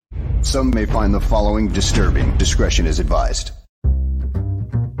Some may find the following disturbing. Discretion is advised.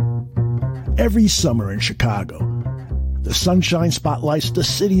 Every summer in Chicago, the sunshine spotlights the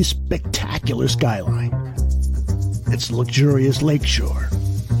city's spectacular skyline. Its luxurious lakeshore,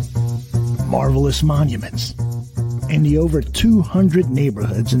 marvelous monuments, and the over 200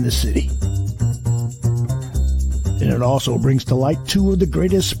 neighborhoods in the city. And it also brings to light two of the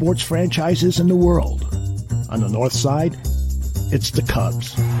greatest sports franchises in the world. On the north side, it's the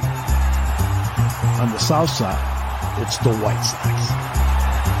Cubs. On the south side, it's the White Sox.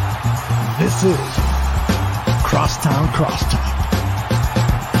 This is Crosstown Crosstalk.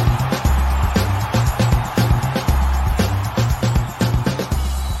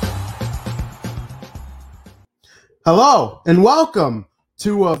 Hello and welcome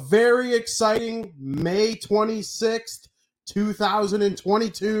to a very exciting May 26th,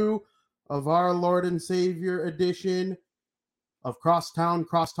 2022 of our Lord and Savior edition of Crosstown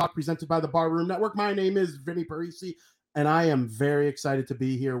Crosstalk presented by the Barroom Network. My name is Vinny Parisi, and I am very excited to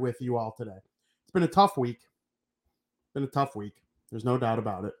be here with you all today. It's been a tough week. There's no doubt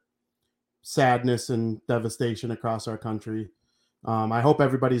about it. Sadness and devastation across our country. I hope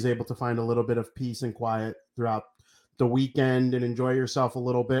everybody's able to find a little bit of peace and quiet throughout the weekend and enjoy yourself a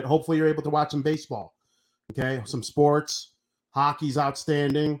little bit. Hopefully you're able to watch some baseball. Okay, some sports. Hockey's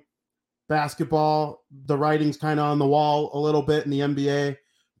outstanding. Basketball, the writing's kind of on the wall a little bit in the NBA,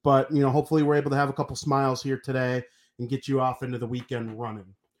 but hopefully we're able to have a couple smiles here today and get you off into the weekend running.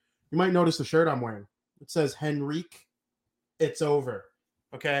 You might notice the shirt I'm wearing. It says Henrique, it's over.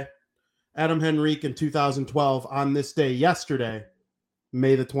 Okay, Adam Henrique in 2012 on this day yesterday,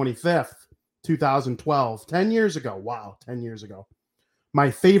 May the 25th, 2012, 10 years ago. Wow, 10 years ago.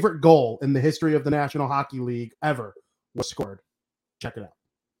 My favorite goal in the history of the National Hockey League ever was scored. Check it out.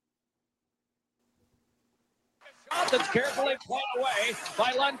 That's carefully played away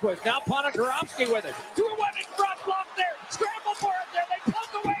by Lundqvist. Now Ponikarovsky with it. 2-1 in front, block there. Scramble for it there. They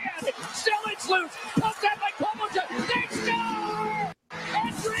poke away at it. Still it's loose. Poked out by Kovalchuk. They score!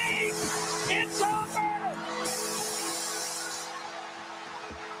 Henry! It's over!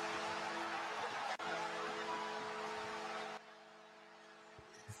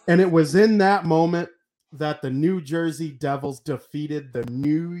 And it was in that moment that the New Jersey Devils defeated the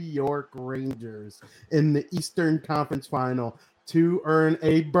New York Rangers in the Eastern Conference Final to earn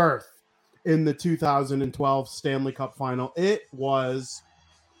a berth in the 2012 Stanley Cup Final. It was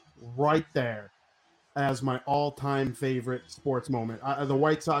right there as my all-time favorite sports moment. The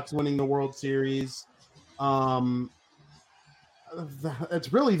White Sox winning the World Series.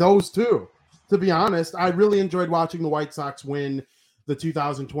 It's really those two, to be honest. I really enjoyed watching the White Sox win the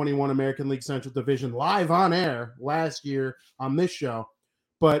 2021 American League Central Division live on air last year on this show.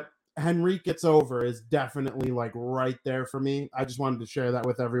 But Henrique Gets Over is definitely like right there for me. I just wanted to share that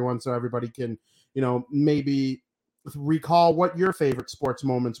with everyone so everybody can, maybe recall what your favorite sports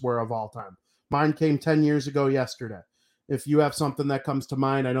moments were of all time. Mine came 10 years ago yesterday. If you have something that comes to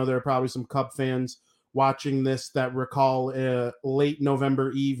mind, I know there are probably some Cub fans watching this that recall a late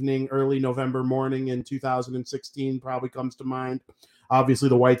November evening, early November morning in 2016 probably comes to mind. Obviously,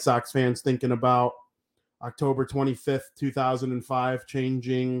 the White Sox fans thinking about October 25th, 2005,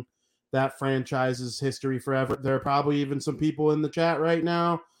 changing that franchise's history forever. There are probably even some people in the chat right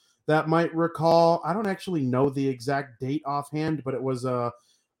now that might recall. I don't actually know the exact date offhand, but it was a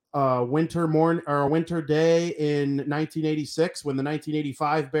winter morning or a winter day in 1986 when the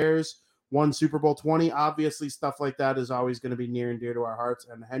 1985 Bears won Super Bowl 20. Obviously, stuff like that is always going to be near and dear to our hearts.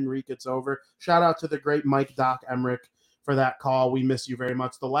 And Henrique Gets Over. Shout out to the great Mike Doc Emmerich for that call. We miss you very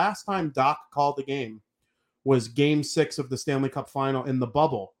much. The last time Doc called the game was Game 6 of the Stanley Cup Final in the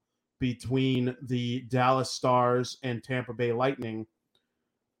bubble between the Dallas Stars and Tampa Bay Lightning.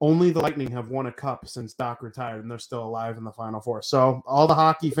 Only the Lightning have won a cup since Doc retired, and they're still alive in the Final Four. So all the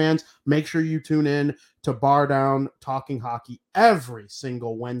hockey fans, make sure you tune in to Bar Down Talking Hockey every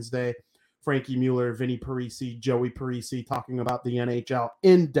single Wednesday. Frankie Mueller, Vinny Parisi, Joey Parisi talking about the NHL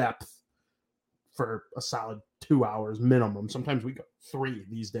in depth for a solid 2 hours minimum. Sometimes we go 3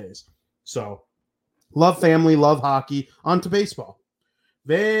 these days. So love family, love hockey. On to baseball.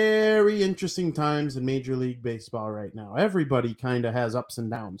 Very interesting times in Major League Baseball right now. Everybody kind of has ups and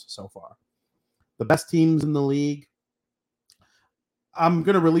downs so far. The best teams in the league. I'm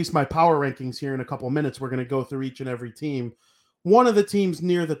going to release my power rankings here in a couple minutes. We're going to go through each and every team. One of the teams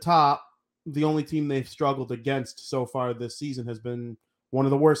near the top, the only team they've struggled against so far this season has been one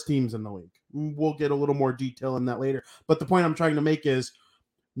of the worst teams in the league. We'll get a little more detail in that later. But the point I'm trying to make is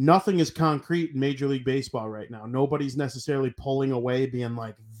nothing is concrete in Major League Baseball right now. Nobody's necessarily pulling away being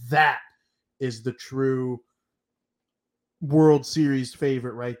like, that is the true World Series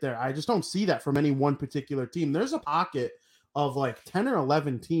favorite right there. I just don't see that from any one particular team. There's a pocket of like 10 or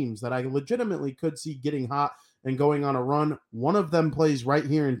 11 teams that I legitimately could see getting hot and going on a run. One of them plays right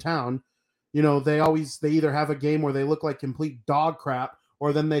here in town. You know, they either have a game where they look like complete dog crap,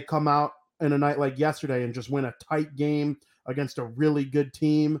 or then they come out in a night like yesterday and just win a tight game against a really good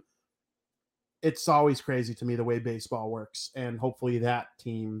team. It's always crazy to me the way baseball works. And hopefully that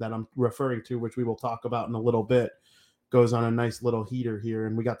team that I'm referring to, which we will talk about in a little bit, goes on a nice little heater here.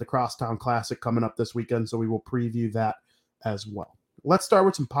 And we got the Crosstown Classic coming up this weekend, so we will preview that as well. Let's start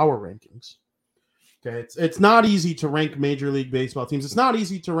with some power rankings. Okay, it's not easy to rank Major League Baseball teams. It's not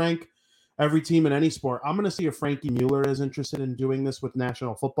easy to rank every team in any sport. I'm going to see if Frankie Mueller is interested in doing this with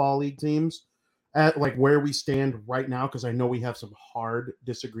National Football League teams, at like where we stand right now, because I know we have some hard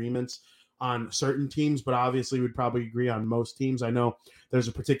disagreements on certain teams, but obviously we'd probably agree on most teams. I know there's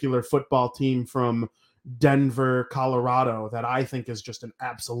a particular football team from Denver, Colorado that I think is just an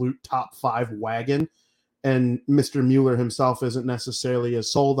absolute top 5 wagon, and Mr. Mueller himself isn't necessarily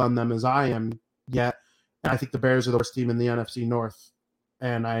as sold on them as I am yet. And I think the Bears are the worst team in the NFC North,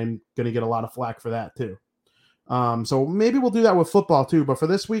 and I'm going to get a lot of flack for that too. So maybe we'll do that with football too, but for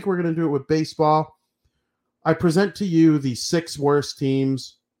this week, we're going to do it with baseball. I present to you the 6 worst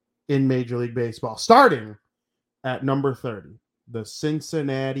teams in Major League Baseball, starting at number 30, the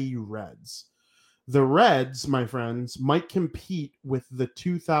Cincinnati Reds. The Reds, my friends, might compete with the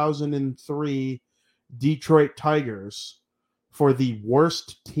 2003 Detroit Tigers for the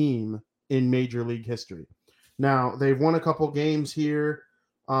worst team in Major League history. Now, they've won a couple games here.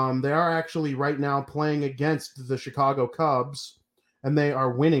 They are actually right now playing against the Chicago Cubs, and they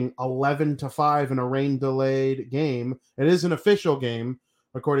are winning 11-5 in a rain-delayed game. It is an official game,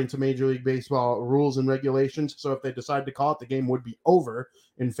 according to Major League Baseball rules and regulations. So if they decide to call it, the game would be over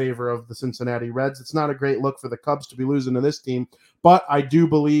in favor of the Cincinnati Reds. It's not a great look for the Cubs to be losing to this team, but I do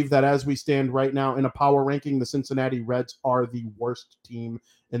believe that as we stand right now in a power ranking, the Cincinnati Reds are the worst team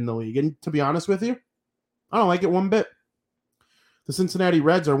in the league. And to be honest with you, I don't like it one bit. The Cincinnati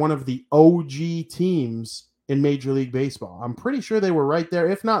Reds are one of the OG teams in Major League Baseball. I'm pretty sure they were right there,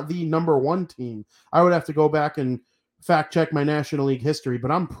 if not the number 1 team. I would have to go back and fact check my National League history, but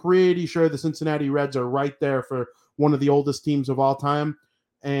I'm pretty sure the Cincinnati Reds are right there for one of the oldest teams of all time.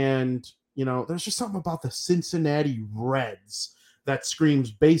 And, you know, there's just something about the Cincinnati Reds that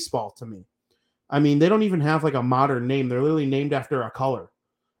screams baseball to me. I mean, they don't even have like a modern name. They're literally named after a color.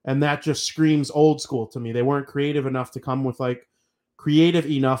 And that just screams old school to me. They weren't creative enough to come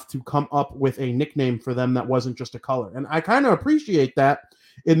up with a nickname for them that wasn't just a color. And I kind of appreciate that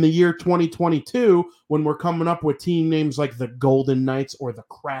in the year 2022, when we're coming up with team names like the Golden Knights or the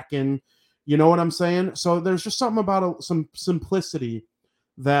Kraken. You know what I'm saying? So there's just something about some simplicity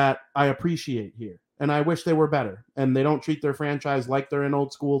that I appreciate here. And I wish they were better. And they don't treat their franchise like they're an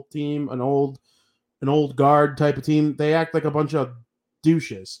old school team, an old guard type of team. They act like a bunch of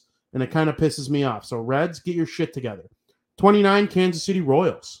douches, and it kind of pisses me off. So Reds, get your shit together. 29, Kansas City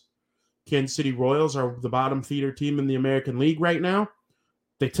Royals. Kansas City Royals are the bottom feeder team in the American League right now.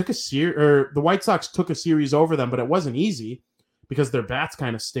 They took the White Sox took a series over them, but it wasn't easy because their bats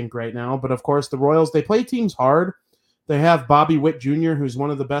kind of stink right now. But of course, the Royals, they play teams hard. They have Bobby Witt Jr., who's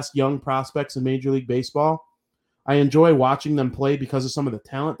one of the best young prospects in Major League Baseball. I enjoy watching them play because of some of the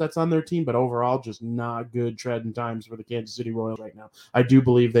talent that's on their team, but overall, just not good treading times for the Kansas City Royals right now. I do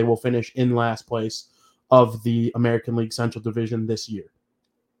believe they will finish in last place of the American League Central Division this year.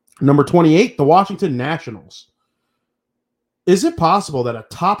 Number 28, the Washington Nationals. Is it possible that a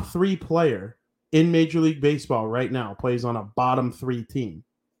top 3 player in Major League Baseball right now plays on a bottom 3 team?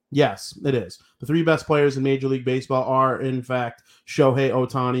 Yes, it is. The 3 best players in Major League Baseball are, in fact, Shohei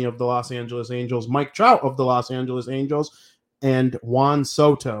Ohtani of the Los Angeles Angels, Mike Trout of the Los Angeles Angels, and Juan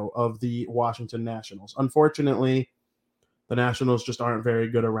Soto of the Washington Nationals. Unfortunately, the Nationals just aren't very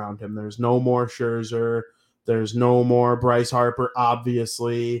good around him. There's no more Scherzer. There's no more Bryce Harper,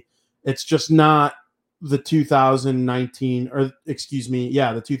 obviously. It's just not the 2019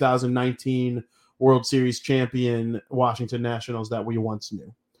 World Series champion Washington Nationals that we once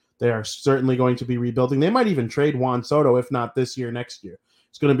knew. They are certainly going to be rebuilding. They might even trade Juan Soto, if not this year, next year.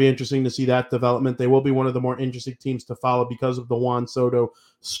 It's going to be interesting to see that development. They will be one of the more interesting teams to follow because of the Juan Soto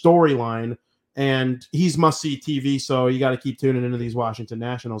storyline. And he's must-see TV, so you got to keep tuning into these Washington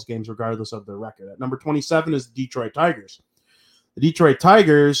Nationals games regardless of their record. At number 27 is the Detroit Tigers. The Detroit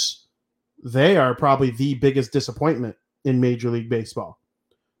Tigers, they are probably the biggest disappointment in Major League Baseball.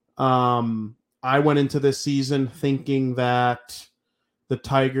 I went into this season thinking that the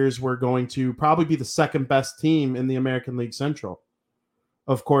Tigers were going to probably be the second best team in the American League Central.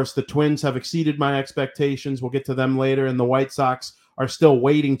 Of course, the Twins have exceeded my expectations. We'll get to them later. And the White Sox are still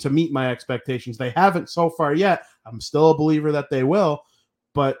waiting to meet my expectations. They haven't so far yet. I'm still a believer that they will.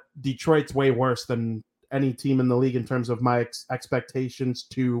 But Detroit's way worse than any team in the league in terms of my expectations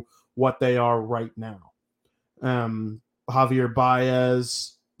to what they are right now. Javier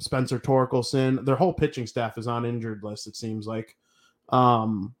Baez, Spencer Torkelson, their whole pitching staff is on injured list, it seems like.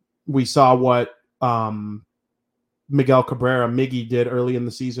 We saw what Miguel Cabrera, Miggy, did early in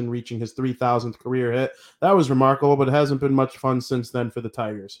the season, reaching his 3,000th career hit. That was remarkable, but it hasn't been much fun since then for the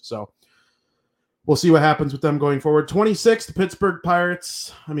Tigers. So we'll see what happens with them going forward. 26th, the Pittsburgh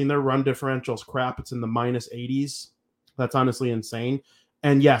Pirates. I mean, their run differential is crap. It's in the minus 80s. That's honestly insane.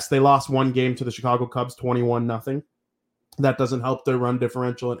 And yes, they lost one game to the Chicago Cubs, 21-0. That doesn't help their run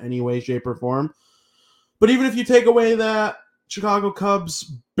differential in any way, shape, or form. But even if you take away that Chicago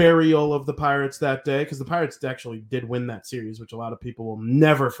Cubs burial of the Pirates that day, because the Pirates actually did win that series, which a lot of people will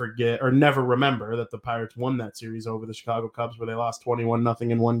never forget or never remember that the Pirates won that series over the Chicago Cubs where they lost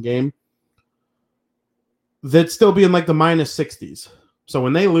 21-0 in one game. They'd still be in like the minus 60s. So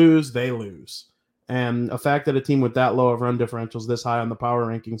when they lose, they lose. And a fact that a team with that low of run differentials this high on the power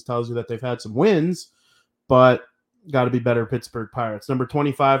rankings tells you that they've had some wins, but got to be better Pittsburgh Pirates. Number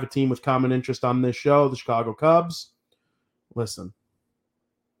 25, a team with common interest on this show, the Chicago Cubs. Listen,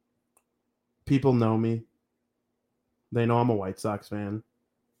 people know me. They know I'm a White Sox fan.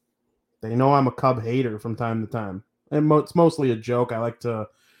 They know I'm a Cub hater from time to time. And it's mostly a joke. I like to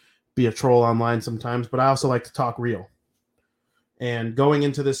be a troll online sometimes, but I also like to talk real. And going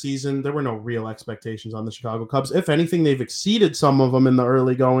into the season, there were no real expectations on the Chicago Cubs. If anything, they've exceeded some of them in the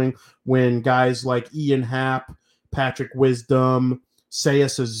early going when guys like Ian Happ, Patrick Wisdom,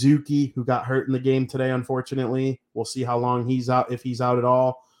 Seiya Suzuki, who got hurt in the game today, unfortunately. We'll see how long he's out, if he's out at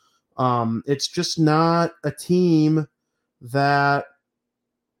all. It's just not a team that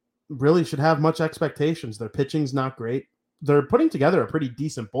really should have much expectations. Their pitching's not great. They're putting together a pretty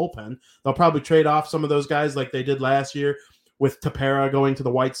decent bullpen. They'll probably trade off some of those guys like they did last year with Tepera going to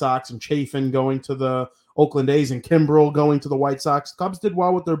the White Sox and Chafin going to the Oakland A's and Kimbrel going to the White Sox. Cubs did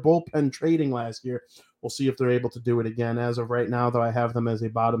well with their bullpen trading last year. We'll see if they're able to do it again. As of right now, though, I have them as a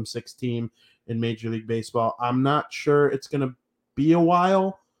bottom 6 team in Major League Baseball. I'm not sure it's going to be a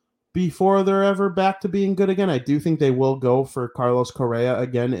while before they're ever back to being good again. I do think they will go for Carlos Correa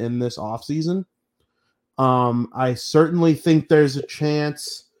again in this offseason. I certainly think there's a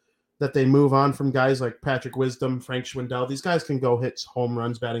chance that they move on from guys like Patrick Wisdom, Frank Schwindel. These guys can go hit home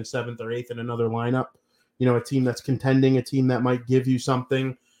runs batting 7th or 8th in another lineup. You know, a team that's contending, a team that might give you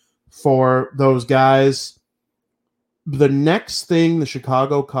something for those guys. The next thing the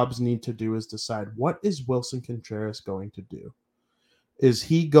Chicago Cubs need to do is decide, what is Wilson Contreras going to do? Is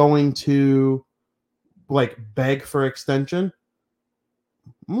he going to beg for extension?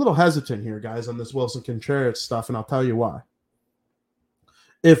 I'm a little hesitant here, guys, on this Wilson Contreras stuff, and I'll tell you why.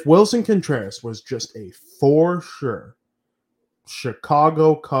 If Wilson Contreras was just a for sure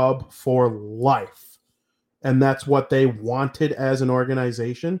Chicago Cub for life, and that's what they wanted as an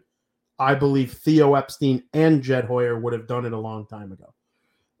organization, I believe Theo Epstein and Jed Hoyer would have done it a long time ago.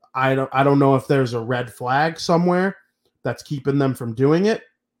 I don't know if there's a red flag somewhere that's keeping them from doing it.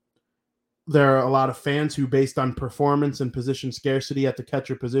 There are a lot of fans who, based on performance and position scarcity at the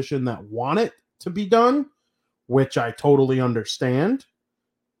catcher position, that want it to be done, which I totally understand.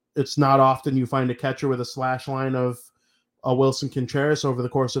 It's not often you find a catcher with a slash line of a Wilson Contreras over the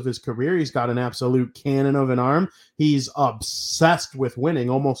course of his career. He's got an absolute cannon of an arm. He's obsessed with winning,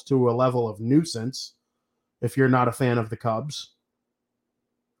 almost to a level of nuisance, if you're not a fan of the Cubs.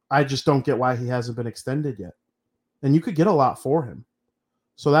 I just don't get why he hasn't been extended yet. And you could get a lot for him.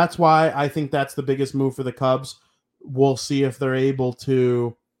 So that's why I think that's the biggest move for the Cubs. We'll see if they're able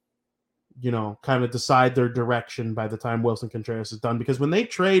to, kind of decide their direction by the time Wilson Contreras is done. Because when they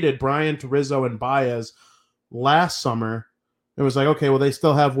traded Bryant, Rizzo, and Baez last summer, it was like, okay, well, they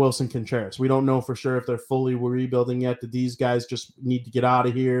still have Wilson Contreras. We don't know for sure if they're fully rebuilding yet. Do these guys just need to get out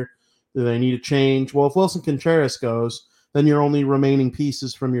of here? Do they need a change? Well, if Wilson Contreras goes, then your only remaining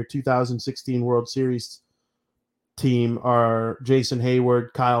pieces from your 2016 World Series team are Jason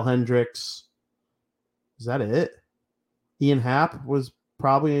Hayward, Kyle Hendricks. Is that it? Ian Happ was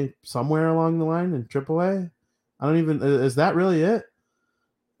probably somewhere along the line in AAA. Is that really it?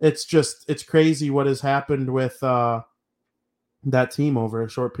 It's crazy what has happened with that team over a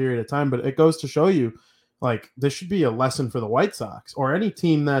short period of time, but it goes to show you, this should be a lesson for the White Sox or any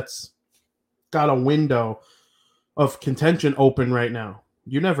team that's got a window of contention open right now.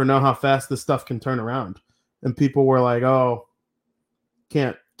 You never know how fast this stuff can turn around. And people were like, oh,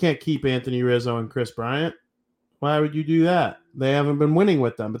 can't keep Anthony Rizzo and Chris Bryant. Why would you do that? They haven't been winning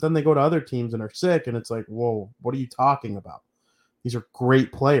with them. But then they go to other teams and are sick, and it's like, whoa, what are you talking about? These are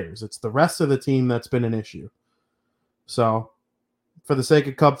great players. It's the rest of the team that's been an issue. So, for the sake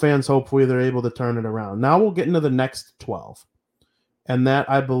of Cub fans, hopefully they're able to turn it around. Now we'll get into the next 12. And that,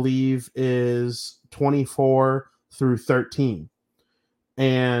 I believe, is 24 through 13.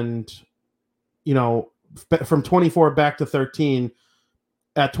 And, you know, from 24 back to 13,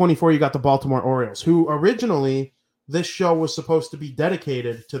 at 24, you got the Baltimore Orioles, who originally this show was supposed to be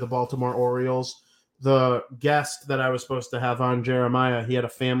dedicated to the Baltimore Orioles. The guest that I was supposed to have on, Jeremiah, he had a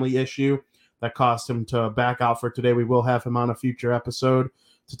family issue that caused him to back out for today. We will have him on a future episode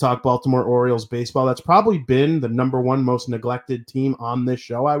to talk Baltimore Orioles baseball. That's probably been the number one most neglected team on this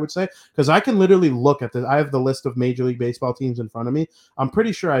show, I would say, because I can literally look at this. I have the list of Major League Baseball teams in front of me. I'm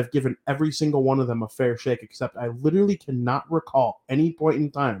pretty sure I've given every single one of them a fair shake, except I literally cannot recall any point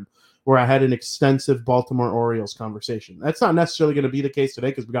in time where I had an extensive Baltimore Orioles conversation. That's not necessarily going to be the case today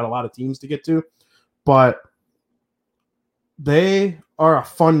because we got a lot of teams to get to, but they are a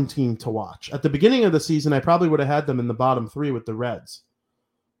fun team to watch. At the beginning of the season, I probably would have had them in the bottom three with the Reds.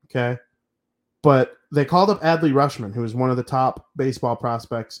 Okay. But they called up Adley Rutschman, who is one of the top baseball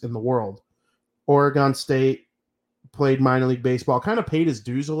prospects in the world. Oregon State, played minor league baseball, kind of paid his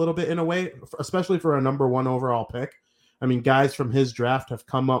dues a little bit in a way, especially for a number one overall pick. I mean, guys from his draft have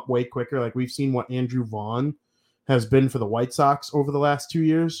come up way quicker. Like we've seen what Andrew Vaughn has been for the White Sox over the last 2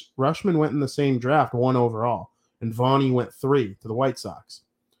 years. Rutschman went in the same draft, 1 overall, and Vaughn went 3 to the White Sox.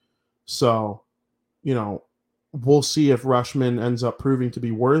 So, you know, we'll see if Rutschman ends up proving to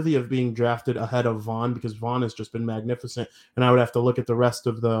be worthy of being drafted ahead of Vaughn, because Vaughn has just been magnificent. And I would have to look at the rest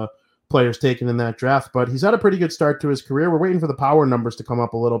of the players taken in that draft, but he's had a pretty good start to his career. We're waiting for the power numbers to come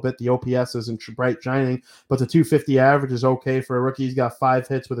up a little bit. The OPS isn't bright shining, but the 250 average is okay for a rookie. He's got 5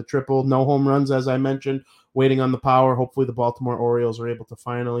 hits with a triple, no home runs, as I mentioned, waiting on the power. Hopefully the Baltimore Orioles are able to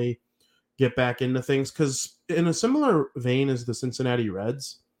finally get back into things, because in a similar vein as the Cincinnati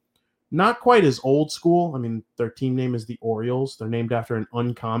Reds, not quite as old school. I mean, their team name is the Orioles. They're named after an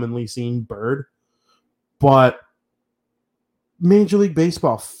uncommonly seen bird, but Major League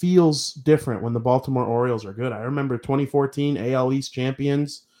Baseball feels different when the Baltimore Orioles are good. I remember 2014 AL East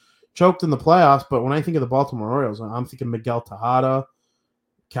champions, choked in the playoffs, but when I think of the Baltimore Orioles, I'm thinking Miguel Tejada,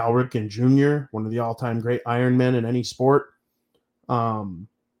 Cal Ripken Jr., one of the all-time great Iron Men in any sport.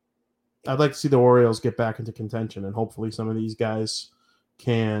 I'd like to see the Orioles get back into contention, and hopefully some of these guys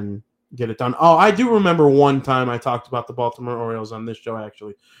can get it done. Oh, I do remember one time I talked about the Baltimore Orioles on this show,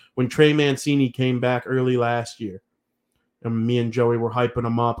 actually, when Trey Mancini came back early last year. And me and Joey were hyping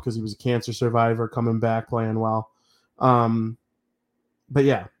him up because he was a cancer survivor coming back, playing well. But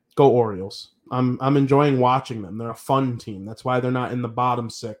yeah, go Orioles. I'm enjoying watching them. They're a fun team. That's why they're not in the bottom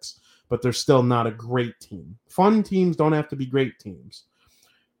 6, but they're still not a great team. Fun teams don't have to be great teams.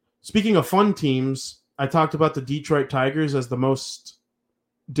 Speaking of fun teams, I talked about the Detroit Tigers as the most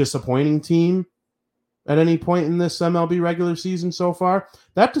disappointing team at any point in this MLB regular season so far.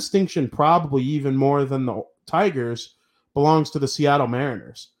 That distinction, probably even more than the Tigers, belongs to the Seattle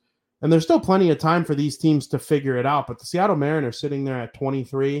Mariners. And there's still plenty of time for these teams to figure it out, but the Seattle Mariners sitting there at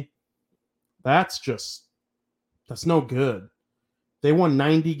 23, that's no good. They won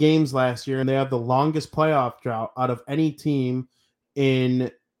 90 games last year, and they have the longest playoff drought out of any team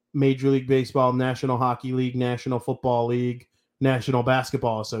in Major League Baseball, National Hockey League, National Football League, National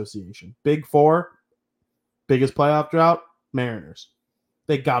Basketball Association. Big 4, biggest playoff drought, Mariners.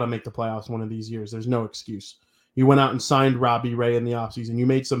 They got to make the playoffs one of these years. There's no excuse. You went out and signed Robbie Ray in the offseason. You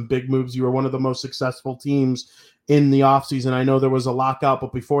made some big moves. You were one of the most successful teams in the offseason. I know there was a lockout,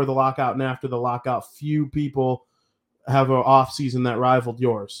 but before the lockout and after the lockout, few people have an offseason that rivaled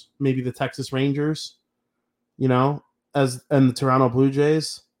yours. Maybe the Texas Rangers, and the Toronto Blue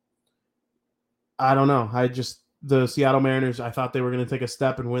Jays. I don't know. The Seattle Mariners, I thought they were going to take a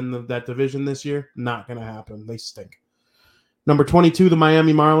step and win that division this year. Not going to happen. They stink. Number 22, the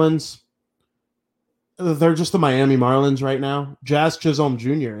Miami Marlins. They're just the Miami Marlins right now. Jazz Chisholm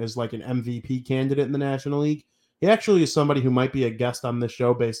Jr. is like an MVP candidate in the National League. He actually is somebody who might be a guest on this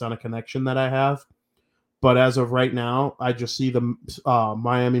show based on a connection that I have. But as of right now, I just see the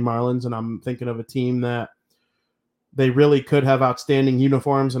Miami Marlins, and I'm thinking of a team that they really could have outstanding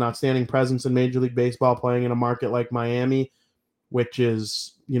uniforms and outstanding presence in Major League Baseball, playing in a market like Miami, which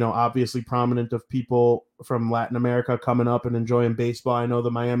is, obviously prominent of people from Latin America coming up and enjoying baseball. I know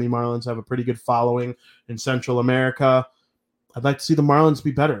the Miami Marlins have a pretty good following in Central America. I'd like to see the Marlins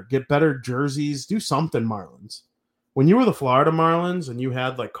be better, get better jerseys, do something, Marlins. When you were the Florida Marlins and you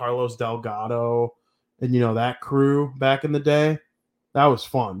had like Carlos Delgado and, that crew back in the day, that was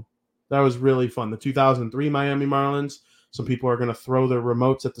fun. That was really fun. The 2003 Miami Marlins, Some people are going to throw their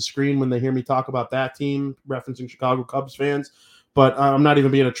remotes at the screen when they hear me talk about that team, referencing Chicago Cubs fans. But I'm not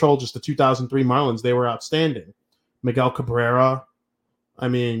even being a troll. Just the 2003 Marlins, they were outstanding. Miguel Cabrera. I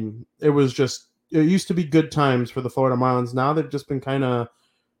mean, it used to be good times for the Florida Marlins. Now they've just been kind of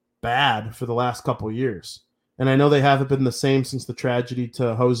bad for the last couple of years. And I know they haven't been the same since the tragedy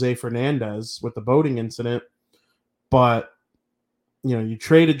to Jose Fernandez with the boating incident. But, you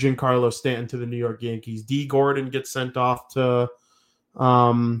traded Giancarlo Stanton to the New York Yankees. D. Gordon gets sent off to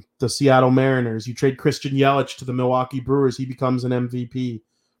the Seattle Mariners. You trade Christian Yelich to the Milwaukee Brewers. He becomes an MVP.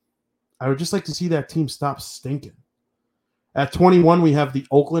 I would just like to see that team stop stinking. At 21, we have the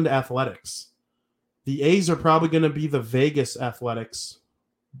Oakland Athletics. The A's are probably going to be the Vegas Athletics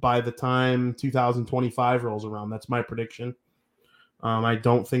by the time 2025 rolls around. That's my prediction. I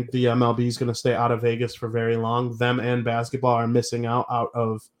don't think the MLB is going to stay out of Vegas for very long. Them and basketball are missing out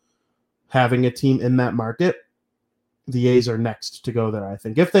of having a team in that market. The A's are next to go there, I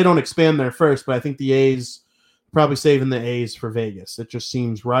think. If they don't expand there first, but I think the A's probably saving the A's for Vegas. It just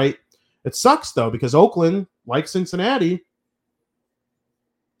seems right. It sucks, though, because Oakland, like Cincinnati,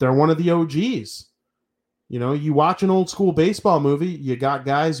 they're one of the OGs. You watch an old school baseball movie, you got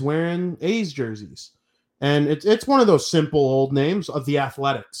guys wearing A's jerseys. And it's one of those simple old names of the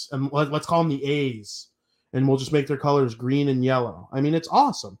Athletics. And let's call them the A's. And we'll just make their colors green and yellow. I mean, it's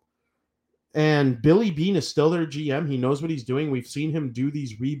awesome. And Billy Beane is still their GM. He knows what he's doing. We've seen him do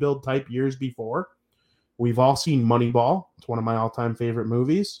these rebuild type years before. We've all seen Moneyball. It's one of my all-time favorite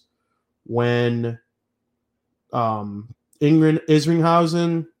movies. When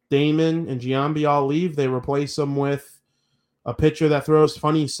Isringhausen, Damon, and Giambi all leave, they replace them with a pitcher that throws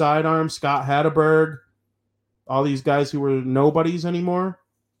funny sidearms, Scott Hatteberg, all these guys who were nobodies anymore,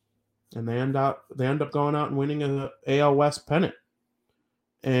 and they end up going out and winning an AL West pennant,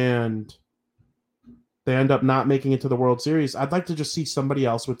 and they end up not making it to the World Series. I'd like to just see somebody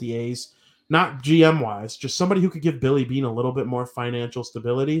else with the A's, not GM-wise, just somebody who could give Billy Beane a little bit more financial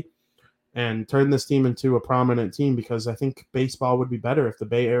stability and turn this team into a prominent team, because I think baseball would be better if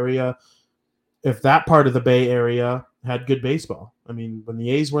that part of the Bay Area had good baseball. I mean, when the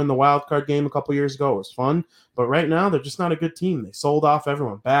A's were in the wild card game a couple years ago, it was fun. But right now, they're just not a good team. They sold off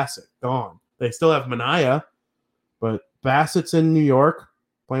everyone. Bassett, gone. They still have Manaea, but Bassett's in New York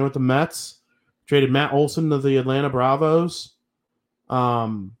playing with the Mets. Traded Matt Olson to the Atlanta Bravos. Who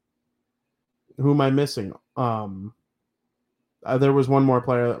am I missing? There was one more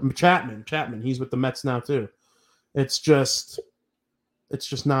player. Chapman. He's with the Mets now, too. It's just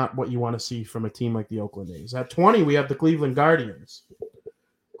not what you want to see from a team like the Oakland A's. At 20, we have the Cleveland Guardians.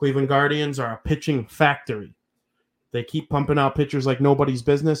 Cleveland Guardians are a pitching factory. They keep pumping out pitchers like nobody's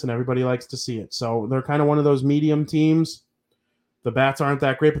business, and everybody likes to see it. So they're kind of one of those medium teams. The bats aren't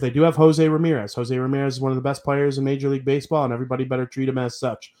that great, but they do have Jose Ramirez. Jose Ramirez is one of the best players in Major League Baseball, and everybody better treat him as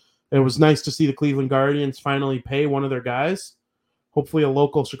such. It was nice to see the Cleveland Guardians finally pay one of their guys. Hopefully a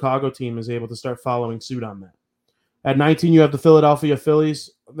local Chicago team is able to start following suit on that. At 19, you have the Philadelphia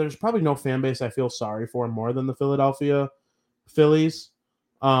Phillies. There's probably no fan base I feel sorry for more than the Philadelphia Phillies.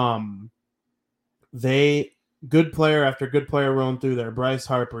 They good player after good player rolling through there. Bryce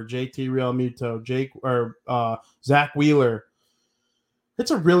Harper, JT Realmuto, Zach Wheeler. It's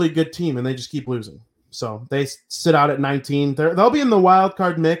a really good team, and they just keep losing. So they sit out at 19. They'll be in the wild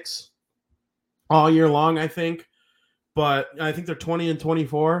card mix all year long, I think. But I think they're 20 and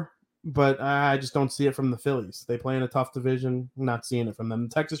 24. But I just don't see it from the Phillies. They play in a tough division. I'm not seeing it from them.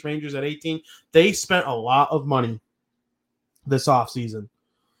 The Texas Rangers at 18, they spent a lot of money this offseason.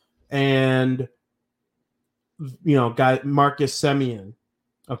 And, guy Marcus Semien.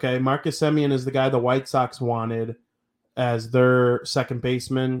 Okay, Marcus Semien is the guy the White Sox wanted as their second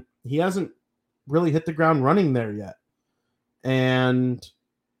baseman. He hasn't really hit the ground running there yet. And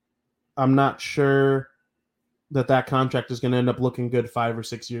I'm not sure that contract is going to end up looking good 5 or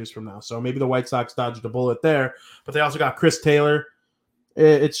 6 years from now. So maybe the White Sox dodged a bullet there, but they also got Chris Taylor.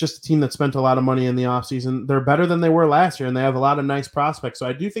 It's just a team that spent a lot of money in the offseason. They're better than they were last year, and they have a lot of nice prospects. So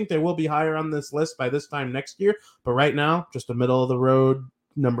I do think they will be higher on this list by this time next year. But right now, just a middle-of-the-road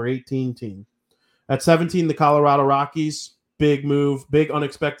number 18 team. At 17, the Colorado Rockies, big move, big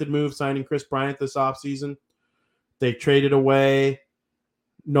unexpected move, signing Chris Bryant this offseason. They traded away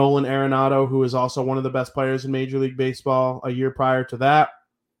Nolan Arenado, who is also one of the best players in Major League Baseball a year prior to that.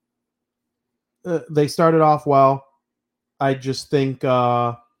 They started off well. I just think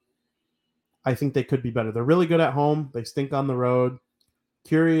I think they could be better. They're really good at home. They stink on the road.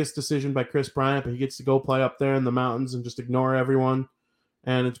 Curious decision by Chris Bryant, but he gets to go play up there in the mountains and just ignore everyone.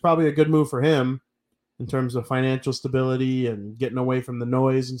 And it's probably a good move for him in terms of financial stability and getting away from the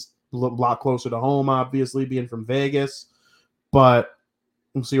noise and a lot closer to home, obviously, being from Vegas. but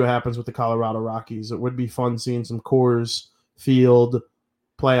we'll see what happens with the Colorado Rockies. It would be fun seeing some Coors Field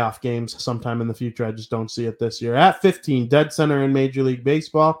playoff games sometime in the future. I just don't see it this year. At 15, dead center in Major League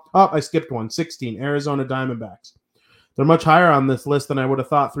Baseball. Oh, I skipped one. 16, Arizona Diamondbacks. They're much higher on this list than I would have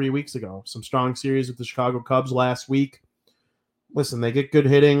thought 3 weeks ago. Some strong series with the Chicago Cubs last week. Listen, they get good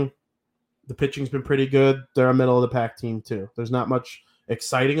hitting. The pitching's been pretty good. They're a middle-of-the-pack team, too. There's not much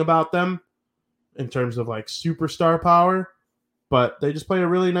exciting about them in terms of, like, superstar power, but they just play a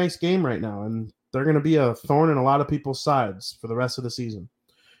really nice game right now, and they're going to be a thorn in a lot of people's sides for the rest of the season.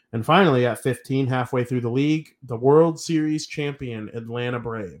 And finally, at 15, halfway through the league, the World Series champion Atlanta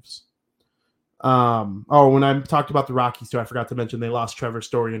Braves. When I talked about the Rockies, too, I forgot to mention they lost Trevor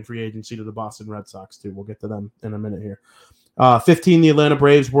Story in free agency to the Boston Red Sox, too. We'll get to them in a minute here. 15, the Atlanta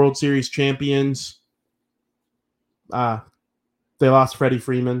Braves, World Series champions. They lost Freddie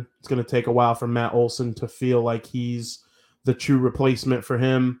Freeman. It's going to take a while for Matt Olson to feel like he's the true replacement for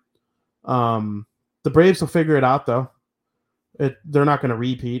him. The Braves will figure it out, though. They're not going to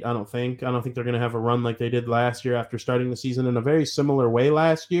repeat, I don't think. I don't think they're going to have a run like they did last year after starting the season in a very similar way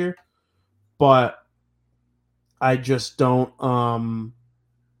last year. But I just don't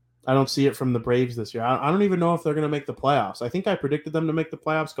I don't see it from the Braves this year. I don't even know if they're going to make the playoffs. I think I predicted them to make the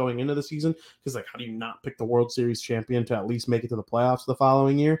playoffs going into the season because, like, how do you not pick the World Series champion to at least make it to the playoffs the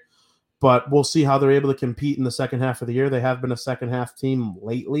following year? But we'll see how they're able to compete in the second half of the year. They have been a second-half team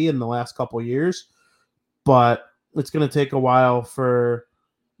lately in the last couple of years. But it's going to take a while for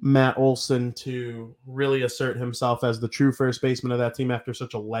Matt Olson to really assert himself as the true first baseman of that team after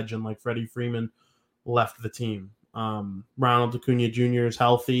such a legend like Freddie Freeman left the team. Ronald Acuna Jr. is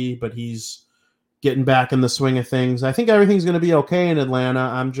healthy, but he's getting back in the swing of things. I think everything's going to be okay in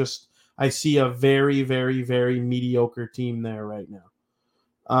Atlanta. I see a very, very, very mediocre team there right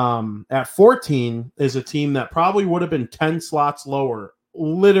now. At 14 is a team that probably would have been 10 slots lower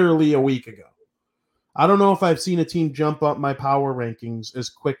literally a week ago. I don't know if I've seen a team jump up my power rankings as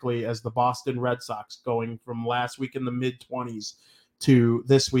quickly as the Boston Red Sox, going from last week in the mid-20s to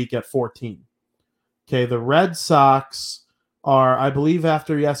this week at 14. Okay, the Red Sox are, I believe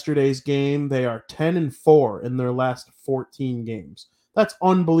after yesterday's game, they are 10-4 in their last 14 games. That's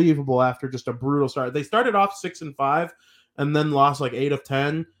unbelievable after just a brutal start. They started off 6-5 and then lost like 8 of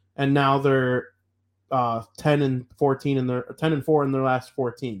 10, and now they're 10-14 in their 10-4 in their last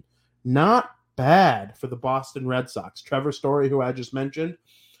 14. Not bad for the Boston Red Sox. Trevor Story, who I just mentioned,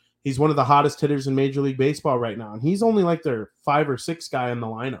 he's one of the hottest hitters in Major League Baseball right now, and he's only like their 5 or 6 guy in the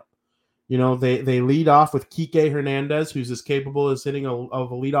lineup. You know, they lead off with Kike Hernandez, who's as capable as hitting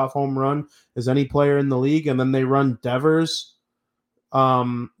of a leadoff home run as any player in the league, and then they run Devers,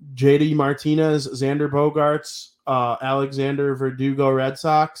 JD Martinez, Xander Bogaerts, Alexander Verdugo Red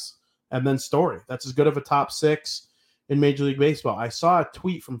Sox, and then Story. That's as good of a top 6 in Major League Baseball. I saw a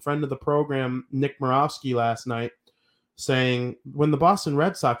tweet from friend of the program, Nick Morawski, last night saying when the Boston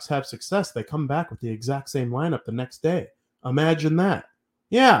Red Sox have success, they come back with the exact same lineup the next day. Imagine that.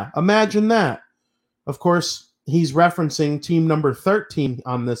 Yeah, imagine that. Of course, he's referencing team number 13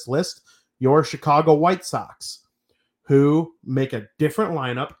 on this list, your Chicago White Sox, who make a different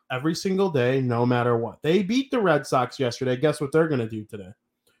lineup every single day, no matter what. They beat the Red Sox yesterday. Guess what they're going to do today?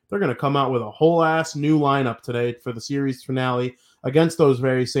 They're going to come out with a whole ass new lineup today for the series finale against those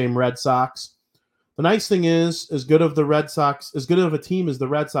very same Red Sox. The nice thing is, as good of a team as the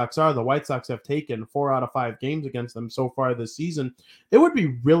Red Sox are, the White Sox have taken 4 out of 5 games against them so far this season. It would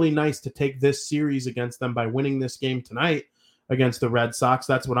be really nice to take this series against them by winning this game tonight against the Red Sox.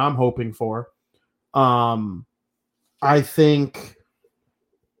 That's what I'm hoping for. I think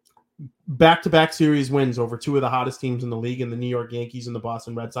back-to-back series wins over 2 of the hottest teams in the league, and the New York Yankees and the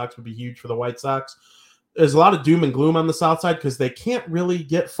Boston Red Sox, would be huge for the White Sox. There's a lot of doom and gloom on the South side because they can't really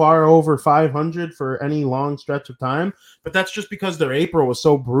get far over 500 for any long stretch of time, but that's just because their April was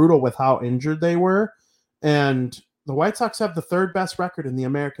so brutal with how injured they were, and the White Sox have the 3rd best record in the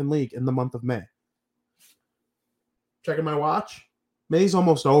American League in the month of May. Checking my watch. May's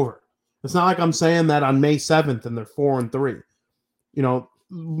almost over. It's not like I'm saying that on May 7th and they're 4-3. You know,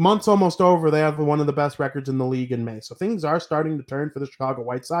 month's almost over. They have one of the best records in the league in May. So things are starting to turn for the Chicago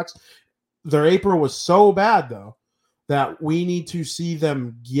White Sox. Their April was so bad, though, that we need to see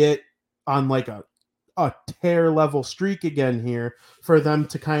them get on like a tear level streak again here for them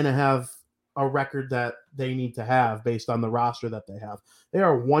to kind of have a record that they need to have based on the roster that they have. They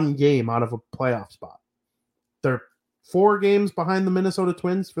are 1 game out of a playoff spot. They're 4 games behind the Minnesota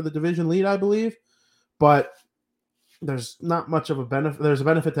Twins for the division lead, I believe. But there's not much of a benefit. There's a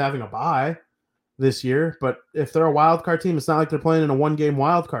benefit to having a bye this year. But if they're a wild card team, it's not like they're playing in a 1-game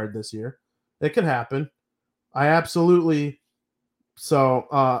wild card this year. It could happen. I absolutely So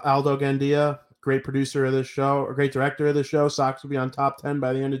Aldo Gandia, great producer of this show, or great director of the show. Sox will be on top 10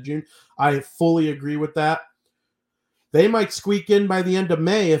 by the end of June. I fully agree with that. They might squeak in by the end of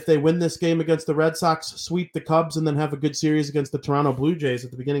May if they win this game against the Red Sox, sweep the Cubs, and then have a good series against the Toronto Blue Jays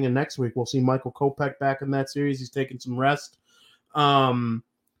at the beginning of next week. We'll see Michael Kopech back in that series. He's taking some rest. I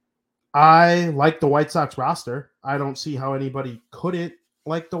like the White Sox roster. I don't see how anybody couldn't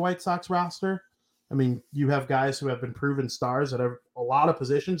like the White Sox roster. I mean, you have guys who have been proven stars at a lot of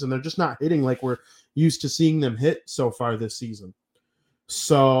positions, and they're just not hitting like we're used to seeing them hit so far this season.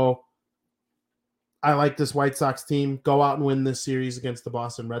 So I like this White Sox team. Go out and win this series against the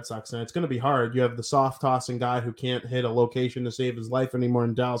Boston Red Sox. And it's going to be hard. You have the soft tossing guy who can't hit a location to save his life anymore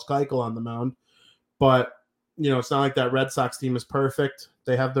in Dallas Keuchel on the mound. But, it's not like that Red Sox team is perfect.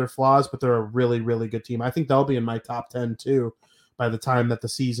 They have their flaws, but they're a really, really good team. I think they'll be in my top 10 too by the time that the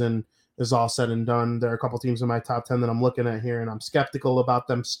season is all said and done. There are a couple teams in my top 10 that I'm looking at here, and I'm skeptical about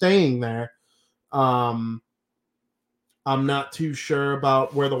them staying there. I'm not too sure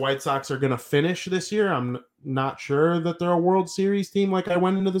about where the White Sox are going to finish this year. I'm not sure that they're a World Series team like I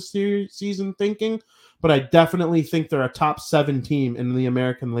went into the season thinking, but I definitely think they're a top 7 team in the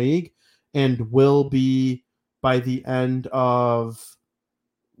American League and will be by the end of,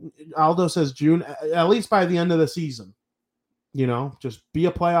 Aldo says June, at least by the end of the season. Just be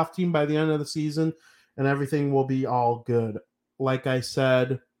a playoff team by the end of the season and everything will be all good. Like I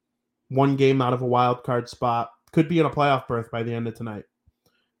said, one game out of a wild card spot. Could be in a playoff berth by the end of tonight.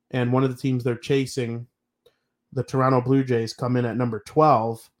 And one of the teams they're chasing, the Toronto Blue Jays, come in at number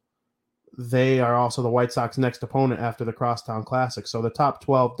 12. They are also the White Sox next opponent after the Crosstown Classic. So the top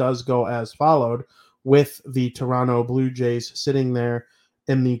 12 does go as followed, with the Toronto Blue Jays sitting there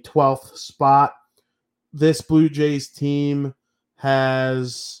in the 12th spot. This Blue Jays team they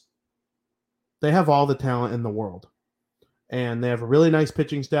have all the talent in the world. And they have a really nice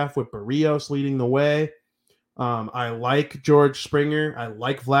pitching staff with Barrios leading the way. I like George Springer. I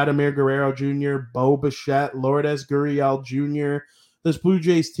like Vladimir Guerrero Jr., Bo Bichette, Lourdes Gurriel Jr. This Blue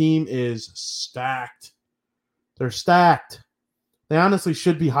Jays team is stacked. They're stacked. They honestly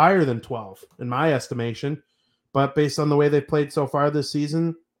should be higher than 12, in my estimation. But based on the way they've played so far this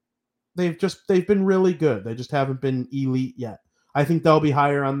season, they've been really good. They just haven't been elite yet. I think they'll be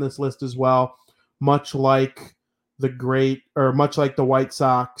higher on this list as well, much like the White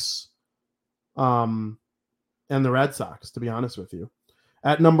Sox. And the Red Sox, to be honest with you.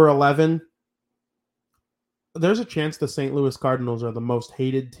 At number 11, there's a chance the St. Louis Cardinals are the most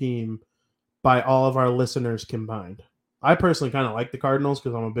hated team by all of our listeners combined. I personally kind of like the Cardinals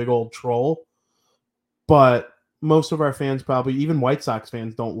because I'm a big old troll, but most of our fans, probably even White Sox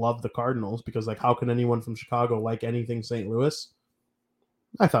fans, don't love the Cardinals because, how can anyone from Chicago like anything St. Louis?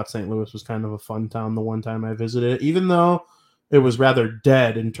 I thought St. Louis was kind of a fun town the one time I visited it, even though it was rather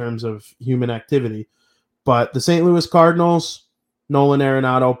dead in terms of human activity. But the St. Louis Cardinals, Nolan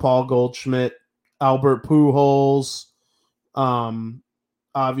Arenado, Paul Goldschmidt, Albert Pujols,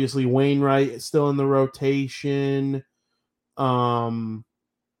 obviously Wainwright is still in the rotation. I'm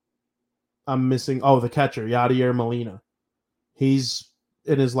missing, the catcher, Yadier Molina. He's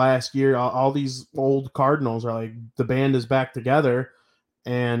in his last year. All these old Cardinals are like, the band is back together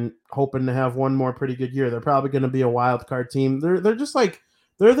and hoping to have one more pretty good year. They're probably going to be a wild card team. They're just like,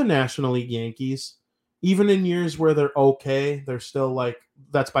 they're the National League Yankees. Even in years where they're okay, they're still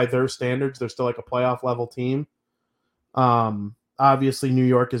that's by their standards, they're still like a playoff level team. Obviously, New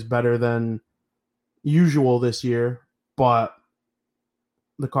York is better than usual this year, but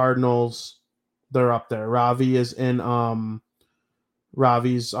the Cardinals, they're up there. Ravi's on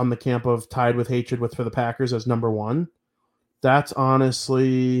the camp of tied with hatred for the Packers as number 1. That's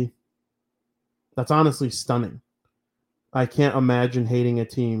honestly stunning. I can't imagine hating a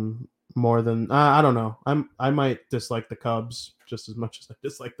team more than I don't know. I might dislike the Cubs just as much as I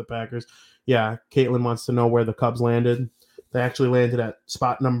dislike the Packers. Yeah, Caitlin wants to know where the Cubs landed. They actually landed at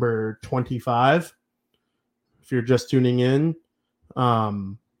spot number 25. If you're just tuning in,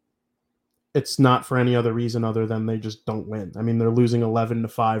 it's not for any other reason other than they just don't win. I mean, they're losing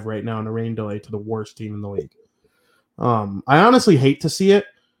 11-5 right now in a rain delay to the worst team in the league. I honestly hate to see it.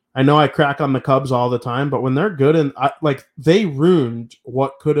 I know I crack on the Cubs all the time, but when they're good and they ruined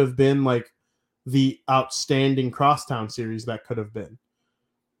what could have been the outstanding Crosstown series that could have been.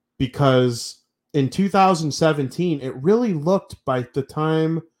 Because in 2017, it really looked by the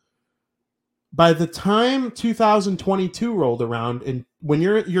time 2022 rolled around, and when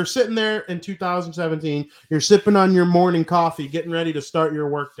you're sitting there in 2017, you're sipping on your morning coffee, getting ready to start your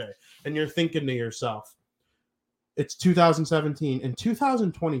workday, and you're thinking to yourself, it's 2017. In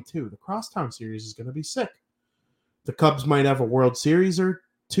 2022, the Crosstown series is going to be sick. The Cubs might have a World Series or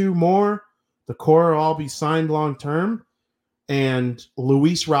two more. The core will all be signed long-term. And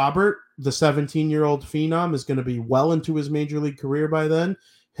Luis Robert, the 17-year-old phenom, is going to be well into his major league career by then.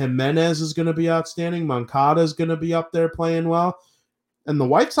 Jimenez is going to be outstanding. Moncada is going to be up there playing well. And the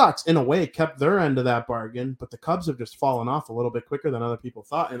White Sox, in a way, kept their end of that bargain, but the Cubs have just fallen off a little bit quicker than other people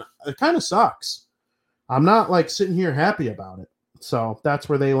thought, and it kind of sucks. I'm not, like, sitting here happy about it. So that's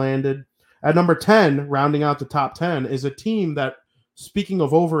where they landed. At number 10, rounding out the top 10, is a team that, speaking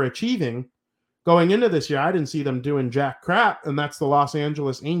of overachieving, going into this year, I didn't see them doing jack crap, and that's the Los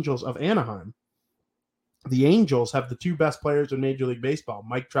Angeles Angels of Anaheim. The Angels have the two best players in Major League Baseball,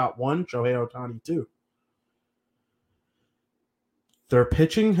 Mike Trout 1, Shohei Ohtani 2. Their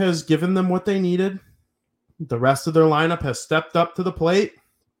pitching has given them what they needed. The rest of their lineup has stepped up to the plate.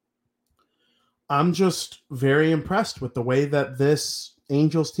 I'm just very impressed with the way that this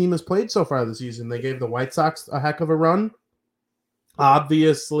Angels team has played so far this season. They gave the White Sox a heck of a run.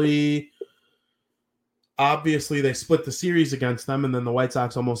 Obviously they split the series against them, and then the White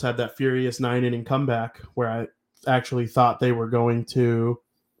Sox almost had that furious 9-inning comeback where I actually thought they were going to,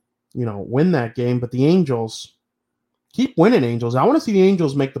 win that game. But the Angels keep winning, Angels. I want to see the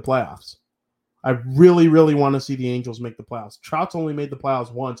Angels make the playoffs. I really, really want to see the Angels make the playoffs. Trout's only made the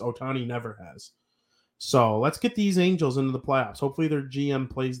playoffs once. Ohtani never has. So let's get these Angels into the playoffs. Hopefully their GM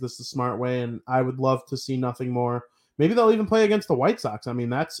plays this the smart way, and I would love to see nothing more. Maybe they'll even play against the White Sox. I mean,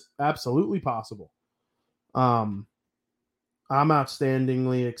 that's absolutely possible. I'm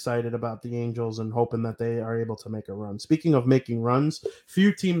outstandingly excited about the Angels and hoping that they are able to make a run. Speaking of making runs,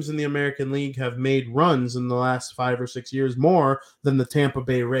 few teams in the American League have made runs in the last 5 or 6 years more than the Tampa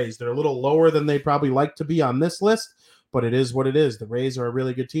Bay Rays. They're a little lower than they probably like to be on this list, but it is what it is. The Rays are a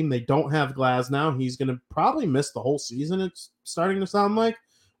really good team. They don't have Glasnow. He's going to probably miss the whole season, it's starting to sound like,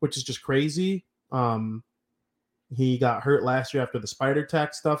 which is just crazy. He got hurt last year after the spider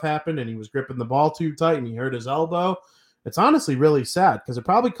tack stuff happened, and he was gripping the ball too tight, and he hurt his elbow. It's honestly really sad because it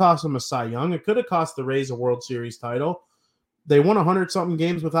probably cost him a Cy Young. It could have cost the Rays a World Series title. They won 100-something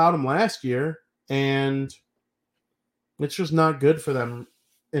games without him last year, and it's just not good for them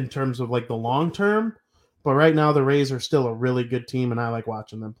in terms of, like, the long term. But right now, the Rays are still a really good team, and I like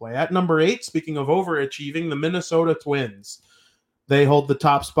watching them play. At number 8, speaking of overachieving, the Minnesota Twins. They hold the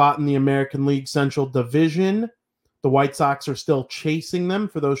top spot in the American League Central Division. The White Sox are still chasing them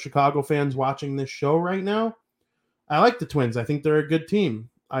for those Chicago fans watching this show right now. I like the Twins. I think they're a good team.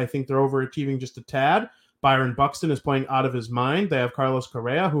 I think they're overachieving just a tad. Byron Buxton is playing out of his mind. They have Carlos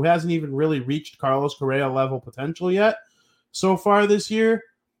Correa, who hasn't even really reached Carlos Correa level potential yet so far this year.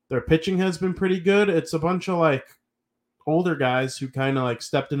 Their pitching has been pretty good. It's a bunch of, like, older guys who kind of, like,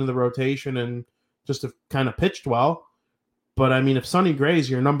 stepped into the rotation and just have kind of pitched well. But, I mean, if Sonny Gray's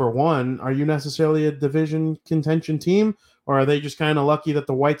your number one, are you necessarily a division contention team? Or are they just kind of lucky that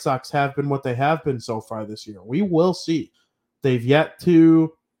the White Sox have been what they have been so far this year? We will see. They've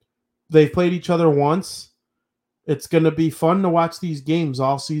played each other once. It's going to be fun to watch these games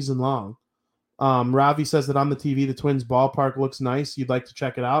all season long. Ravi says that on the TV, the Twins ballpark looks nice. You'd like to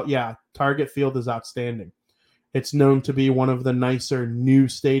check it out? Yeah, Target Field is outstanding. It's known to be one of the nicer new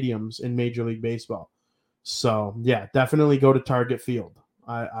stadiums in Major League Baseball. So, yeah, definitely go to Target Field.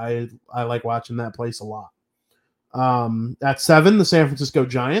 I like watching that place a lot. At 7, the San Francisco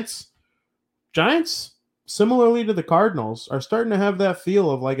Giants. Giants, similarly to the Cardinals, are starting to have that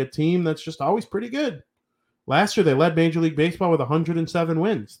feel of like a team that's just always pretty good. Last year, they led Major League Baseball with 107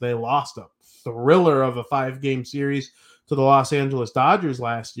 wins. They lost a thriller of a 5-game series to the Los Angeles Dodgers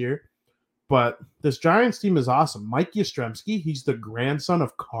last year. But this Giants team is awesome. Mike Yastrzemski, he's the grandson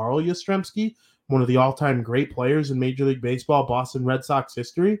of Carl Yastrzemski, one of the all-time great players in Major League Baseball, Boston Red Sox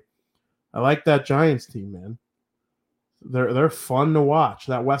history. I like that Giants team, man. They're fun to watch.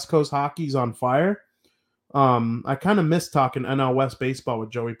 That West Coast hockey's on fire. I kind of miss talking NL West baseball with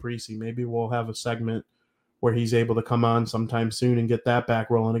Joey Parisi. Maybe we'll have a segment where he's able to come on sometime soon and get that back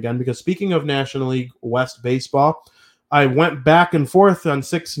rolling again. Because speaking of National League West baseball, I went back and forth on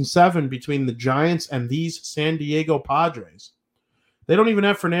 6 and 7 between the Giants and these San Diego Padres. They don't even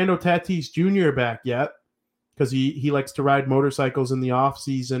have Fernando Tatis Jr. back yet because he likes to ride motorcycles in the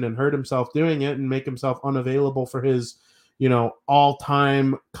offseason and hurt himself doing it and make himself unavailable for his,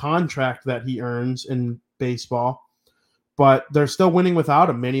 all-time contract that he earns in baseball. But they're still winning without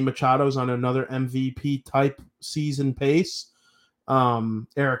him. Manny Machado's on another MVP-type season pace.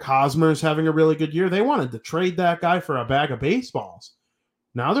 Eric Hosmer's having a really good year. They wanted to trade that guy for a bag of baseballs.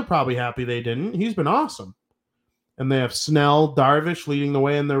 Now they're probably happy they didn't. He's been awesome. And they have Snell, Darvish leading the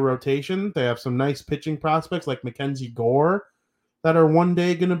way in their rotation. They have some nice pitching prospects like Mackenzie Gore that are one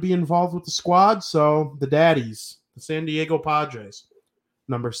day going to be involved with the squad. So the daddies the San Diego Padres,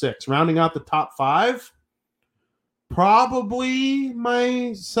 number 6. Rounding out the top 5, probably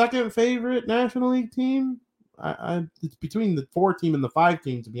my second favorite National League team. It's between the 4 team and the 5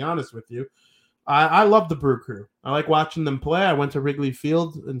 team, to be honest with you. I love the Brew Crew. I like watching them play. I went to Wrigley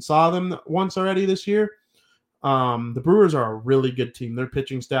Field and saw them once already this year. The Brewers are a really good team. Their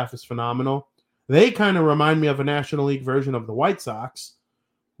pitching staff is phenomenal. They kind of remind me of a National League version of the White Sox,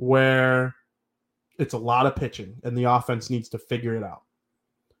 where it's a lot of pitching and the offense needs to figure it out.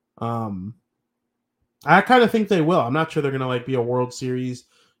 I kind of think they will. I'm not sure they're going to be a World Series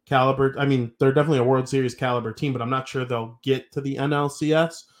caliber. I mean, they're definitely a World Series caliber team, but I'm not sure they'll get to the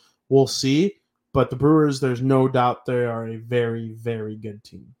NLCS. We'll see. But the Brewers, there's no doubt they are a very, very good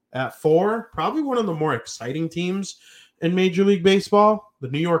team. At 4, probably one of the more exciting teams in Major League Baseball, the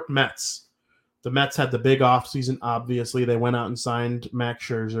New York Mets. The Mets had the big offseason, obviously. They went out and signed Max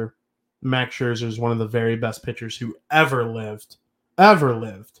Scherzer. Max Scherzer is one of the very best pitchers who ever lived.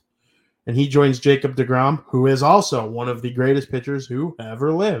 And he joins Jacob deGrom, who is also one of the greatest pitchers who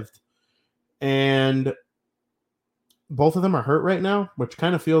ever lived. And both of them are hurt right now, which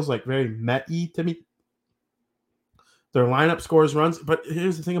kind of feels like very Met-y to me. Their lineup scores runs. But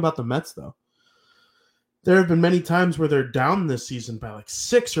here's the thing about the Mets, though. There have been many times where they're down this season by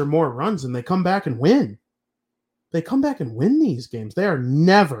 6 or more runs, and they come back and win. They come back and win these games. They are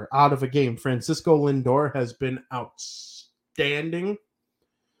never out of a game. Francisco Lindor has been outstanding,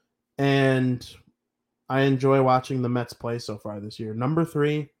 and I enjoy watching the Mets play so far this year. Number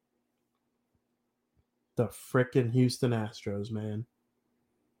 3, the frickin' Houston Astros, man.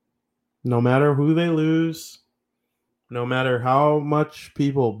 No matter who they lose, no matter how much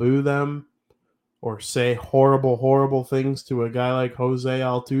people boo them, or say horrible, horrible things to a guy like Jose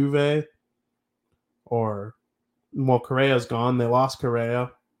Altuve, or, well, Correa's gone. They lost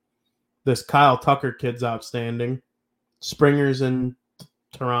Correa. This Kyle Tucker kid's outstanding. Springer's in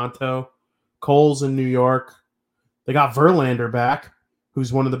Toronto. Cole's in New York. They got Verlander back,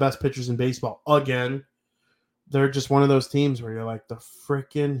 who's one of the best pitchers in baseball again. They're just one of those teams where you're like, the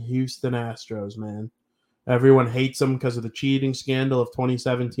freaking Houston Astros, man. Everyone hates them because of the cheating scandal of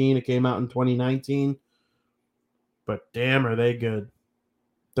 2017. It came out in 2019. But damn, are they good.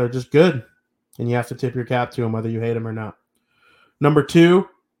 They're just good. And you have to tip your cap to them whether you hate them or not. Number 2,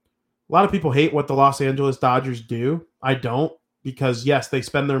 a lot of people hate what the Los Angeles Dodgers do. I don't, because yes, they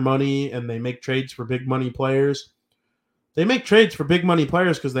spend their money and they make trades for big money players. They make trades for big money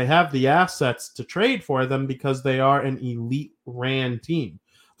players because they have the assets to trade for them because they are an elite ran team.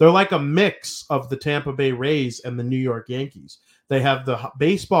 They're like a mix of the Tampa Bay Rays and the New York Yankees. They have the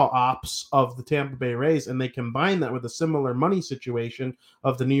baseball ops of the Tampa Bay Rays, and they combine that with a similar money situation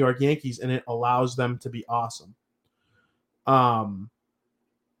of the New York Yankees, and it allows them to be awesome.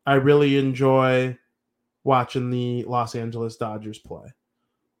 I really enjoy watching the Los Angeles Dodgers play.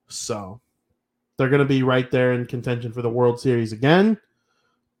 So they're going to be right there in contention for the World Series again.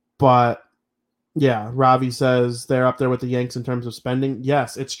 But yeah, Ravi says they're up there with the Yanks in terms of spending.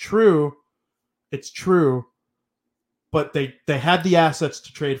 Yes, it's true. It's true. But they had the assets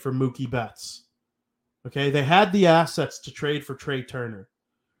to trade for Mookie Betts. Okay, they had the assets to trade for Trey Turner.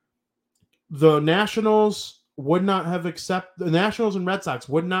 The Nationals and Red Sox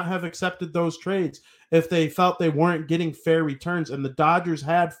would not have accepted those trades if they felt they weren't getting fair returns, and the Dodgers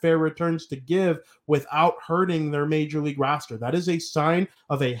had fair returns to give without hurting their major league roster. That is a sign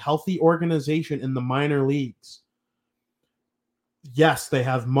of a healthy organization in the minor leagues. Yes, they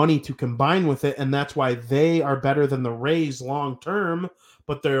have money to combine with it, and that's why they are better than the Rays long term,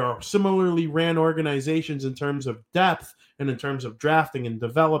 but there are similarly ran organizations in terms of depth and in terms of drafting and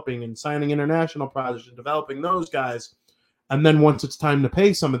developing and signing international projects and developing those guys. And then once it's time to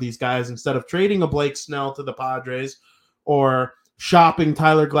pay some of these guys, instead of trading a Blake Snell to the Padres or shopping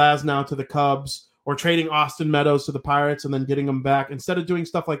Tyler Glasnow to the Cubs or trading Austin Meadows to the Pirates and then getting them back, instead of doing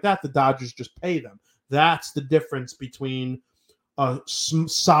stuff like that, the Dodgers just pay them. That's the difference between a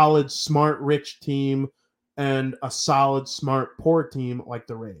solid, smart, rich team and a solid, smart, poor team like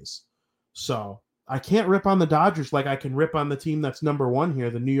the Rays. So I can't rip on the Dodgers like I can rip on the team that's number 1 here,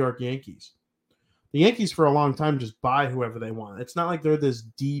 the New York Yankees. The Yankees for a long time just buy whoever they want. It's not like they're this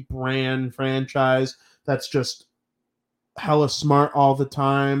deep ran franchise that's just hella smart all the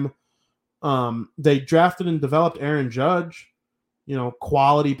time. They drafted and developed Aaron Judge,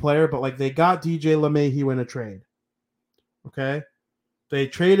 quality player, but they got DJ LeMahieu in a trade. Okay? They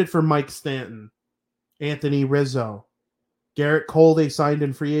traded for Mike Stanton, Anthony Rizzo, Garrett Cole they signed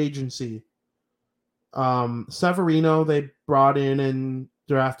in free agency. Severino they brought in and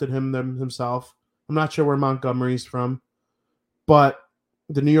drafted him himself. I'm not sure where Montgomery's from, but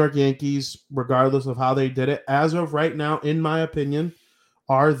the New York Yankees, regardless of how they did it, as of right now, in my opinion,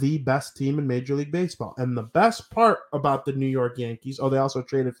 are the best team in Major League Baseball. And the best part about the New York Yankees, they also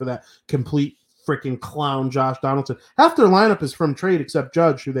traded for that complete freaking clown Josh Donaldson. Half their lineup is from trade except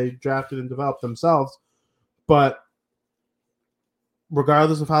Judge, who they drafted and developed themselves. But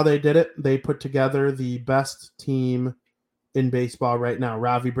regardless of how they did it, they put together the best team in baseball right now.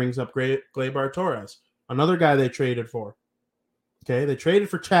 Ravi brings up Gleyber Torres, another guy they traded for. Okay, they traded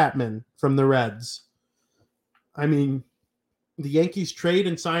for Chapman from the Reds. I mean, the Yankees trade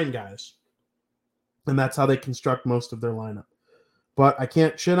and sign guys, and that's how they construct most of their lineup. But I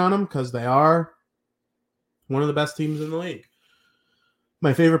can't shit on them because they are one of the best teams in the league.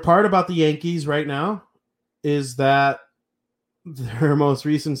 My favorite part about the Yankees right now is that their most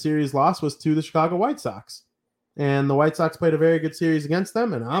recent series loss was to the Chicago White Sox. And the White Sox played a very good series against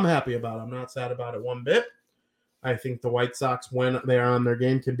them, and I'm happy about it. I'm not sad about it one bit. I think the White Sox, when they are on their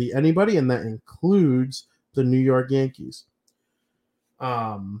game, can beat anybody, and that includes the New York Yankees.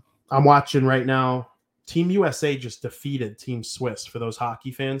 I'm watching right now. Team USA just defeated Team Swiss. For those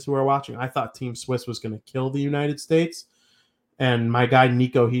hockey fans who are watching, I thought Team Swiss was going to kill the United States. And my guy,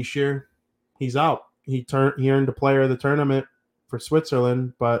 Nico Hischier, he's out. He earned a player of the tournament for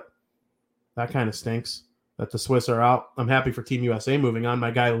Switzerland, but that kind of stinks that the Swiss are out. I'm happy for Team USA moving on.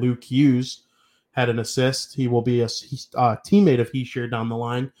 My guy, Luke Hughes, had an assist. He will be a teammate of Hischier down the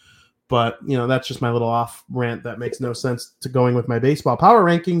line. But, that's just my little off rant that makes no sense to going with my baseball power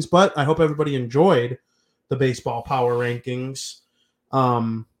rankings. But I hope everybody enjoyed the baseball power rankings.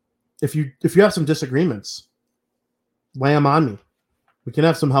 If you have some disagreements, lay them on me. We can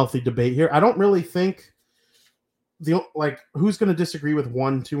have some healthy debate here. I don't really think who's going to disagree with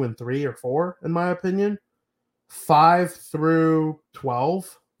 1, 2, and 3 or 4, in my opinion. 5 through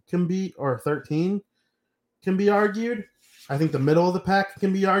 12 can be, or 13 can be argued. I think the middle of the pack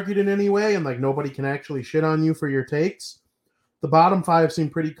can be argued in any way, and nobody can actually shit on you for your takes. The bottom 5 seem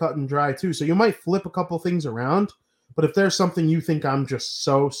pretty cut and dry too, so you might flip a couple things around. But if there's something you think I'm just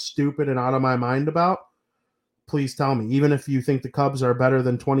so stupid and out of my mind about, please tell me. Even if you think the Cubs are better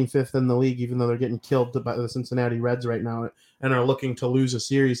than 25th in the league, even though they're getting killed by the Cincinnati Reds right now and are looking to lose a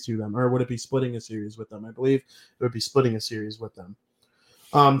series to them, or would it be splitting a series with them? I believe it would be splitting a series with them.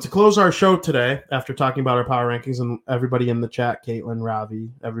 To close our show today, after talking about our power rankings and everybody in the chat, Caitlin, Ravi,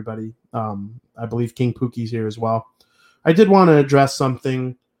 everybody, I believe King Pookie's here as well. I did want to address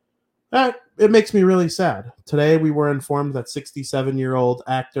something that it makes me really sad. Today we were informed that 67-year-old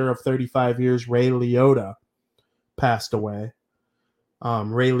actor of 35 years, Ray Liotta, passed away.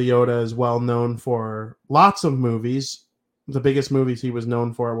 Ray Liotta is well known for lots of movies. The biggest movies he was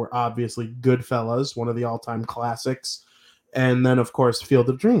known for were obviously Goodfellas, one of the all-time classics. And then, of course, Field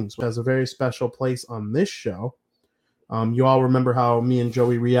of Dreams, which has a very special place on this show. You all remember how me and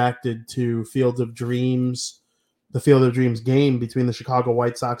Joey reacted to Field of Dreams, the Field of Dreams game between the Chicago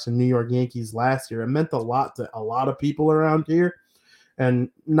White Sox and New York Yankees last year. It meant a lot to a lot of people around here. And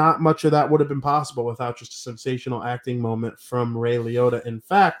not much of that would have been possible without just a sensational acting moment from Ray Liotta. In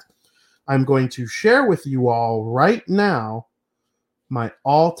fact, I'm going to share with you all right now my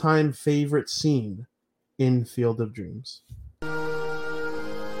all-time favorite scene in Field of Dreams.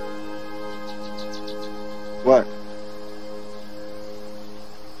 What?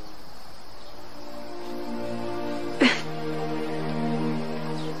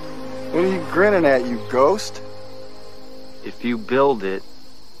 What are you grinning at, you ghost? If you build it,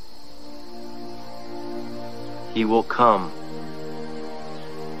 he will come.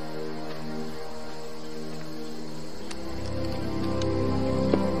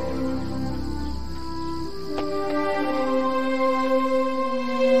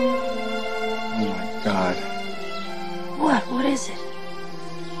 What is it?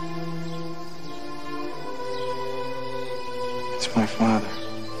 It's my father.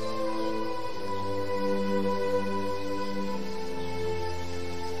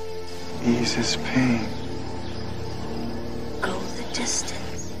 Ease his pain. Go the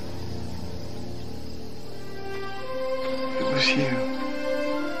distance. It was you.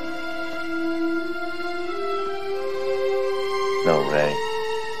 No, Ray.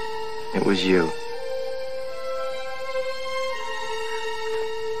 It was you.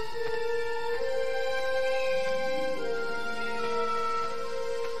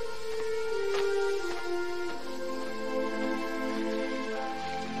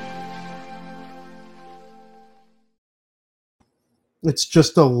 It's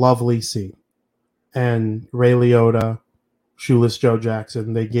just a lovely scene. And Ray Liotta, Shoeless Joe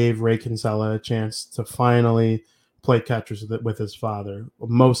Jackson, they gave Ray Kinsella a chance to finally play catchers with his father.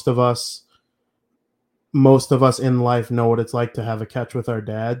 Most of us most of us in life know what it's like to have a catch with our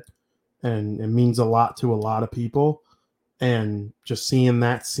dad, and it means a lot to a lot of people. And just seeing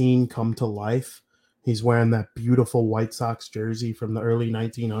that scene come to life, he's wearing that beautiful White Sox jersey from the early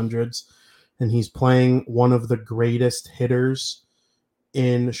 1900s, and he's playing one of the greatest hitters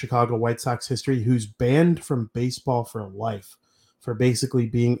in Chicago White Sox history, who's banned from baseball for life for basically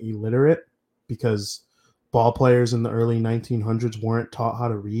being illiterate, because ball players in the early 1900s weren't taught how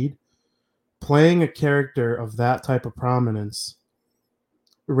to read. Playing a character of that type of prominence,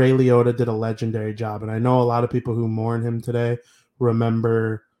 Ray Liotta did a legendary job. And I know a lot of people who mourn him today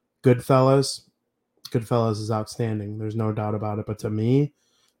remember Goodfellas. Goodfellas is outstanding. There's no doubt about it. But to me,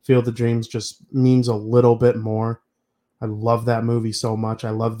 Field of Dreams just means a little bit more. I love that movie so much.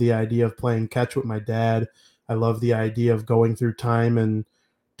 I love the idea of playing catch with my dad. I love the idea of going through time and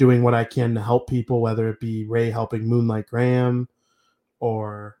doing what I can to help people, whether it be Ray helping Moonlight Graham,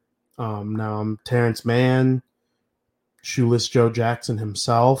 or now I'm Terrence Mann, Shoeless Joe Jackson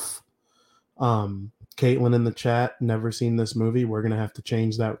himself. Caitlin in the chat, never seen this movie. We're gonna have to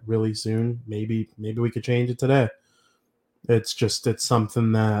change that really soon. Maybe we could change it today. It's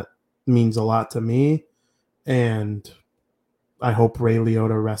something that means a lot to me, and I hope Ray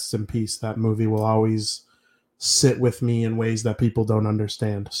Liotta rests in peace. That movie will always sit with me in ways that people don't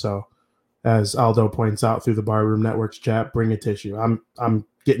understand. So, as Aldo points out through the Barroom Network's chat, bring a tissue. I'm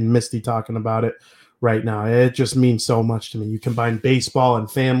getting misty talking about it right now. It just means so much to me. You combine baseball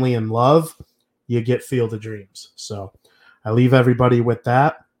and family and love, you get Field of Dreams. So I leave everybody with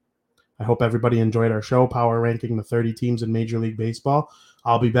that. I hope everybody enjoyed our show, power ranking the 30 teams in Major League Baseball.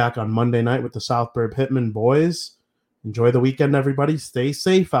 I'll be back on Monday night with the Southburb Hitmen boys. Enjoy the weekend, everybody. Stay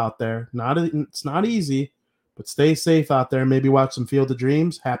safe out there. It's not easy, but stay safe out there. Maybe watch some Field of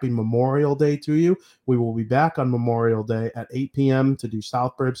Dreams. Happy Memorial Day to you. We will be back on Memorial Day at 8 p.m. to do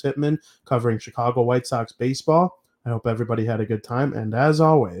Southburb's Hitmen, covering Chicago White Sox baseball. I hope everybody had a good time. And as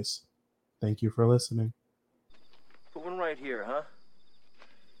always, thank you for listening. Put one right here, huh?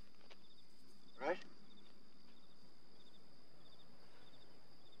 Right?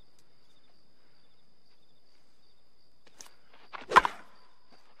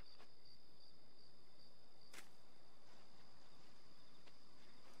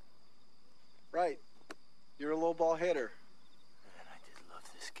 Right. You're a low ball hitter.